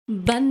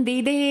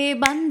ಬಂದಿದೆ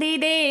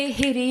ಬಂದಿದೆ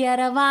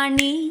ಹಿರಿಯರ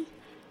ವಾಣಿ,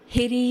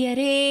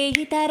 ಹಿರಿಯರೇ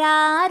ಇತರ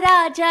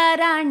ರಾಜ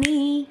ರಾಣಿ.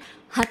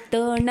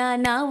 ಹತ್ತೋಣ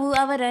ನಾವು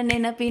ಅವರ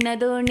ನೆನಪಿನ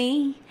ದೋಣಿ,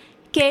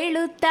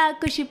 ಕೇಳುತ್ತಾ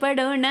ಖುಷಿ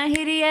ಪಡೋಣ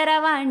ಹಿರಿಯರ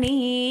ವಾಣಿ.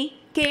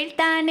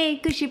 ಕೇಳ್ತಾನೆ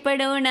ಖುಷಿ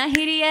ಪಡೋಣ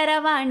ಹಿರಿಯರ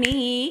ವಾಣಿ,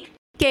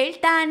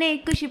 ಕೇಳ್ತಾನೆ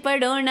ಖುಷಿ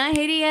ಪಡೋಣ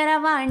ಹಿರಿಯರ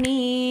ವಾಣಿ.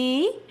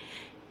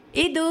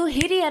 ಇದು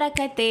ಹಿರಿಯರ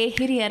ಕತೆ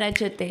ಹಿರಿಯರ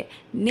ಜೊತೆ,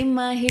 ನಿಮ್ಮ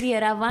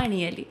ಹಿರಿಯರ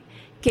ವಾಣಿಯಲ್ಲಿ.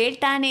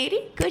 ಕೇಳ್ತಾನೆ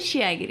ಇರಿ,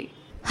 ಖುಷಿಯಾಗಿರಿ.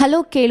 ಹಲೋ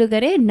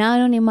ಕೇಳುಗರೆ,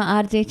 ನಾನು ನಿಮ್ಮ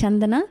RJ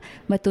ಚಂದನ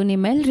ಮತ್ತು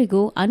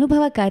ನಿಮ್ಮೆಲ್ಲರಿಗೂ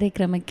ಅನುಭವ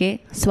ಕಾರ್ಯಕ್ರಮಕ್ಕೆ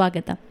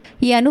ಸ್ವಾಗತ.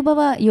 ಈ ಅನುಭವ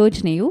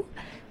ಯೋಜನೆಯು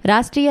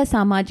ರಾಷ್ಟ್ರೀಯ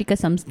ಸಾಮಾಜಿಕ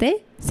ಸಂಸ್ಥೆ,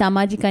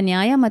 ಸಾಮಾಜಿಕ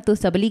ನ್ಯಾಯ ಮತ್ತು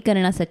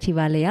ಸಬಲೀಕರಣ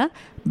ಸಚಿವಾಲಯ,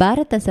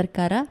 ಭಾರತ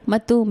ಸರ್ಕಾರ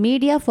ಮತ್ತು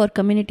ಮೀಡಿಯಾ ಫಾರ್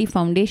ಕಮ್ಯುನಿಟಿ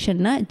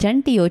ಫೌಂಡೇಶನ್ನ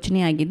ಜಂಟಿ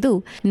ಯೋಜನೆಯಾಗಿದ್ದು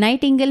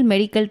ನೈಟಿಂಗೇಲ್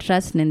ಮೆಡಿಕಲ್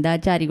ಟ್ರಸ್ಟ್ನಿಂದ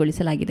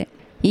ಜಾರಿಗೊಳಿಸಲಾಗಿದೆ.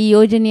 ಈ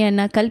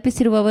ಯೋಜನೆಯನ್ನು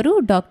ಕಲ್ಪಿಸಿರುವವರು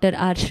ಡಾಕ್ಟರ್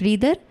R.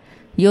 ಶ್ರೀಧರ್,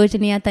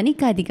 ಯೋಜನೆಯ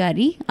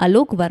ತನಿಖಾಧಿಕಾರಿ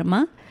ಅಲೋಕ್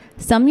ವರ್ಮಾ,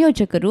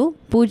 ಸಂಯೋಜಕರು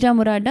ಪೂಜಾ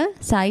ಮುರಾಡ,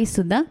 ಸಾಯಿ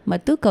ಸುಧಾ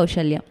ಮತ್ತು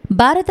ಕೌಶಲ್ಯ.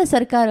 ಭಾರತ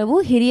ಸರ್ಕಾರವು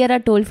ಹಿರಿಯರ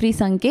ಟೋಲ್ ಫ್ರೀ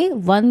ಸಂಖ್ಯೆ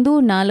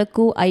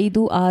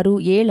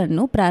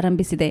 14567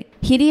 ಪ್ರಾರಂಭಿಸಿದೆ.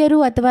 ಹಿರಿಯರು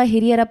ಅಥವಾ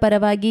ಹಿರಿಯರ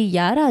ಪರವಾಗಿ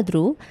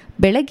ಯಾರಾದರೂ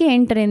ಬೆಳಗ್ಗೆ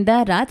 8ರಿಂದ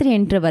ರಾತ್ರಿ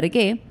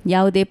 8ರವರೆಗೆ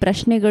ಯಾವುದೇ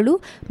ಪ್ರಶ್ನೆಗಳು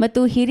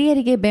ಮತ್ತು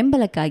ಹಿರಿಯರಿಗೆ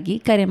ಬೆಂಬಲಕ್ಕಾಗಿ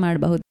ಕರೆ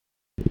ಮಾಡಬಹುದು.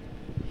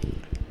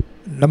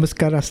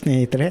 ನಮಸ್ಕಾರ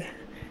ಸ್ನೇಹಿತರೆ,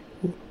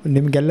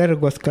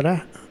 ನಿಮಗೆಲ್ಲರಿಗೋಸ್ಕರ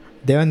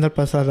ದೇವೇಂದ್ರ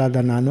ಪ್ರಸಾದ್ ಆದ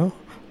ನಾನು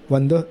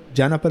ಒಂದು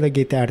ಜಾನಪದ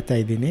ಗೀತೆ ಹಾಡ್ತಾ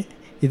ಇದ್ದೀನಿ.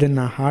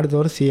 ಇದನ್ನು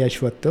ಹಾಡಿದವರು C.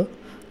 ಅಶ್ವತ್ತು.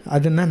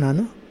 ಅದನ್ನು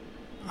ನಾನು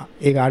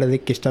ಈಗ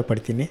ಹಾಡೋದಕ್ಕೆ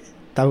ಇಷ್ಟಪಡ್ತೀನಿ.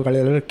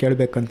 ತಾವುಗಳೆಲ್ಲರೂ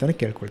ಕೇಳಬೇಕು ಅಂತಲೇ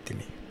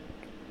ಕೇಳ್ಕೊಳ್ತೀನಿ.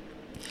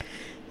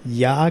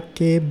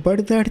 ಯಾಕೆ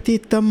ಬಡ್ದಾಡ್ತಿ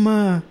ತಮ್ಮ,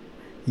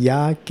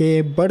 ಯಾಕೆ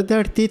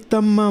ಬಡ್ದಾಡ್ತಿ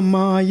ತಮ್ಮ,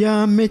 ಮಾಯಾ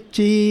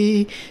ಮೆಚ್ಚಿ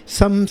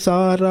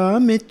ಸಂಸಾರ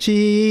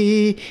ಮೆಚ್ಚಿ,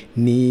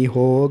 ನೀ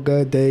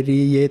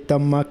ಹೋಗದರಿಯೇ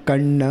ತಮ್ಮ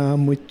ಕಣ್ಣ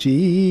ಮುಚ್ಚಿ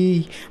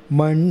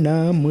ಮಣ್ಣ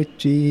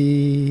ಮುಚ್ಚಿ.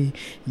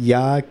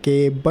 ಯಾಕೆ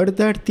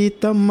ಬಡ್ದಾಡ್ತಿ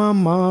ತಮ್ಮ,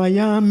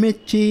 ಮಾಯಾ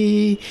ಮೆಚ್ಚಿ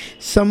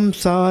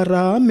ಸಂಸಾರ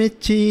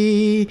ಮೆಚ್ಚಿ,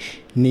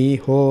 ನೀ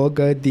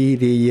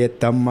ಹೋಗದಿರಿಯೇ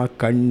ತಮ್ಮ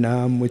ಕಣ್ಣ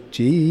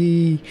ಮುಚ್ಚಿ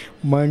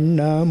ಮಣ್ಣ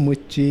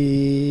ಮುಚ್ಚಿ,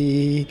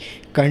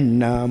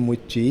 ಕಣ್ಣ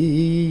ಮುಚ್ಚಿ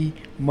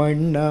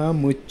ಮಣ್ಣ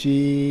ಮುಚ್ಚಿ.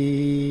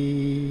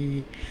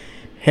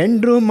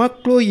 ಹೆಂಡ್ರು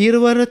ಮಕ್ಕಳು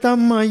ಇರುವರು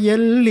ತಮ್ಮ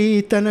ಎಲ್ಲಿ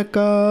ತನಕ,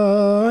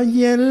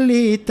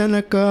 ಎಲ್ಲಿ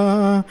ತನಕ,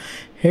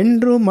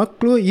 ಹೆಂಡ್ರು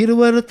ಮಕ್ಕಳು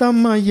ಇರುವರು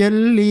ತಮ್ಮ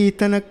ಎಲ್ಲಿ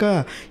ತನಕ,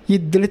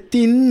 ಇದ್ರೆ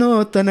ತಿನ್ನೋ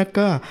ತನಕ,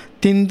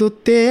 ತಿಂದು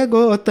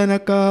ತೇಗೋ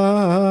ತನಕ,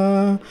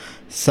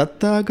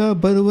 ಸತ್ತಾಗ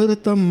ಬರುವರು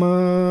ತಮ್ಮ,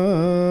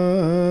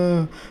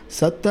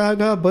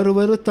 ಸತ್ತಾಗ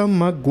ಬರುವರು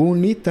ತಮ್ಮ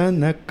ಗೂಣಿ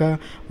ತನಕ,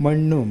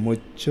 ಮಣ್ಣು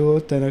ಮುಚ್ಚೋ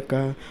ತನಕ,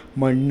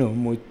 ಮಣ್ಣು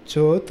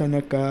ಮುಚ್ಚೋ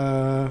ತನಕ.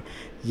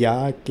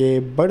 ಯಾಕೆ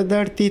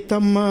ಬಡ್ದಾಡ್ತಿ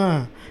ತಮ್ಮ,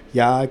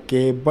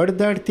 ಯಾಕೆ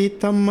ಬಡ್ದಾಡ್ತಿ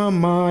ತಮ್ಮ,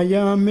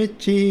 ಮಾಯಾ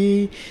ಮೆಚ್ಚಿ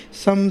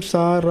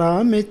ಸಂಸಾರ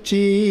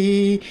ಮೆಚ್ಚಿ,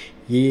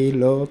 ಈ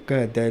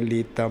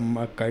ಲೋಕದಲ್ಲಿ ತಮ್ಮ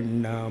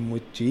ಕಣ್ಣ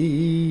ಮುಚ್ಚಿ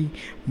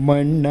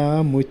ಮಣ್ಣ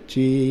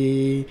ಮುಚ್ಚಿ,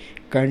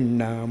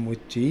 ಕಣ್ಣ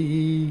ಮುಚ್ಚಿ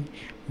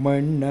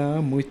ಮಣ್ಣ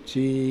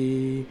ಮುಚ್ಚಿ.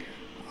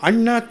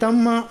 ಅಣ್ಣ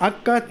ತಮ್ಮ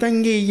ಅಕ್ಕ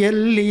ತಂಗಿ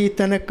ಎಲ್ಲಿ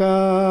ತನಕ,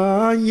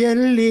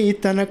 ಎಲ್ಲಿ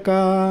ತನಕ,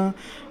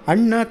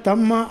 ಅಣ್ಣ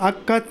ತಮ್ಮ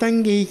ಅಕ್ಕ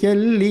ತಂಗಿ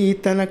ಎಲ್ಲಿ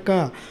ತನಕ,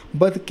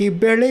 ಬದುಕಿ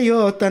ಬೆಳೆಯೋ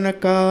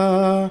ತನಕ,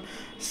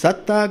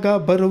 ಸತ್ತಾಗ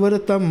ಬರುವರು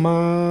ತಮ್ಮ,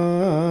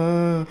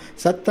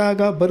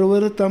 ಸತ್ತಾಗ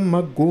ಬರುವರು ತಮ್ಮ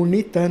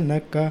ಗೂಣಿ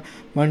ತನಕ,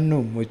 ಮಣ್ಣು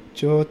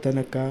ಮುಚ್ಚೋ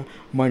ತನಕ,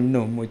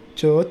 ಮಣ್ಣು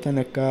ಮುಚ್ಚೋ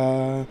ತನಕ.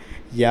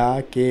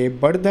 ಯಾಕೆ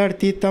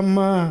ಬಡ್ದಾಡ್ತಿ ತಮ್ಮ,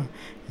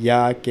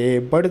 ಯಾಕೆ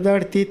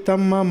ಬಡ್ದಾಡ್ತಿ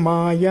ತಮ್ಮ,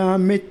 ಮಾಯಾ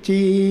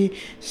ಮೆಚ್ಚಿ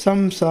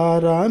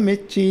ಸಂಸಾರ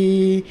ಮೆಚ್ಚಿ,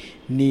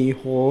 ನೀ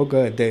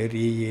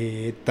ಹೋಗದರಿಯೇ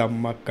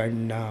ತಮ್ಮ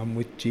ಕಣ್ಣ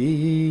ಮುಚ್ಚಿ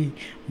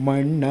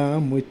ಮಣ್ಣ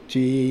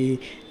ಮುಚ್ಚಿ,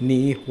 ನೀ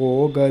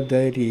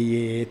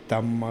ಹೋಗದರಿಯೇ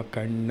ತಮ್ಮ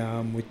ಕಣ್ಣ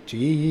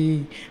ಮುಚ್ಚಿ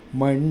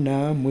ಮಣ್ಣ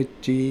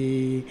ಮುಚ್ಚಿ.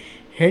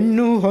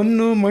 ಹೆಣ್ಣು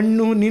ಹೊನ್ನು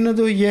ಮಣ್ಣು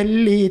ನಿನದು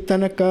ಎಲ್ಲಿ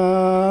ತನಕ,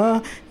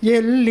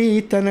 ಎಲ್ಲಿ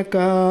ತನಕ,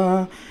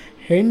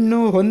 ಹೆಣ್ಣು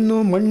ಹೊನ್ನು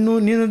ಮಣ್ಣು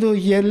ನಿನದು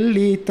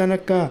ಎಲ್ಲಿ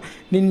ತನಕ,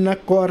 ನಿನ್ನ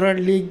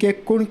ಕೊರಳಿಗೆ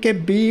ಕುಣಿಕೆ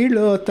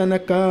ಬೀಳೋ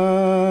ತನಕ,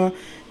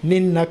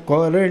 ನಿನ್ನ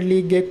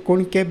ಕೊರಳಿಗೆ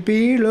ಕುಣಿಕೆ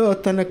ಬೀಳೋ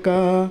ತನಕ,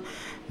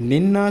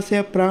 ನಿನ್ನಾಸೆ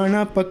ಪ್ರಾಣ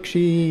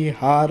ಪಕ್ಷಿ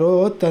ಹಾರೋ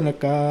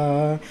ತನಕ,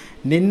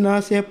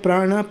 ನಿನ್ನಾಸೆ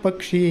ಪ್ರಾಣ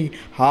ಪಕ್ಷಿ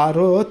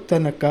ಹಾರೋ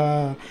ತನಕ,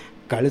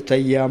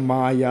 ಕಳ್ತಯ್ಯ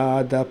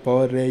ಮಾಯಾದ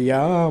ಪೊರೆಯ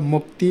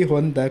ಮುಕ್ತಿ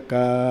ಹೊಂದಕ,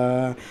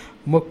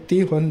 ಮುಕ್ತಿ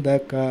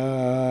ಹೊಂದಕ.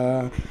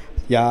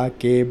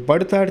 ಯಾಕೆ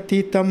ಬಡ್ದಾಡ್ತಿ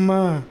ತಮ್ಮ,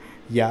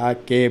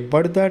 ಯಾಕೆ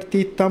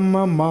ಬಡ್ದಾಡ್ತಿ ತಮ್ಮ,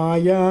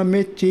 ಮಾಯಾ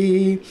ಮೆಚ್ಚಿ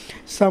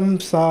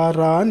ಸಂಸಾರ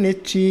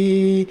ನೆಚ್ಚಿ,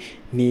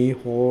 ನೀ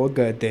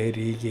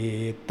ಹೋಗದರಿಯೇ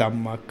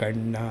ತಮ್ಮ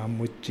ಕಣ್ಣ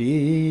ಮುಚ್ಚಿ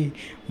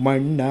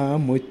ಮಣ್ಣ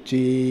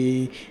ಮುಚ್ಚಿ,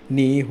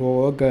 ನೀ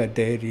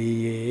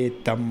ಹೋಗದರಿಯೇ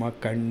ತಮ್ಮ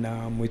ಕಣ್ಣ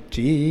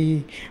ಮುಚ್ಚಿ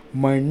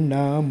ಮಣ್ಣ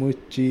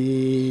ಮುಚ್ಚಿ,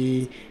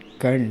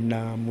 ಕಣ್ಣ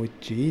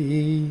ಮುಚ್ಚಿ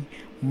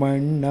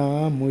ಮಣ್ಣ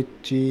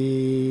ಮುಚ್ಚಿ.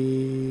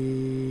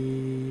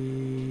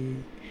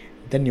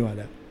 ಧನ್ಯವಾದ.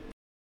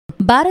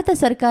 ಭಾರತ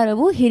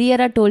ಸರ್ಕಾರವು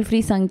ಹಿರಿಯರ ಟೋಲ್ ಫ್ರೀ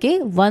ಸಂಖ್ಯೆ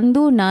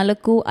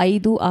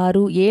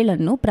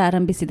 14567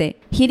 ಪ್ರಾರಂಭಿಸಿದೆ.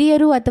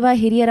 ಹಿರಿಯರು ಅಥವಾ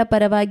ಹಿರಿಯರ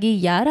ಪರವಾಗಿ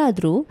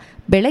ಯಾರಾದರೂ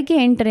ಬೆಳಗ್ಗೆ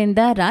 8ರಿಂದ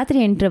ರಾತ್ರಿ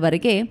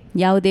 8ರವರೆಗೆ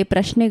ಯಾವುದೇ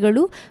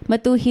ಪ್ರಶ್ನೆಗಳು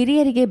ಮತ್ತು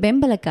ಹಿರಿಯರಿಗೆ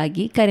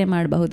ಬೆಂಬಲಕ್ಕಾಗಿ ಕರೆ ಮಾಡಬಹುದು.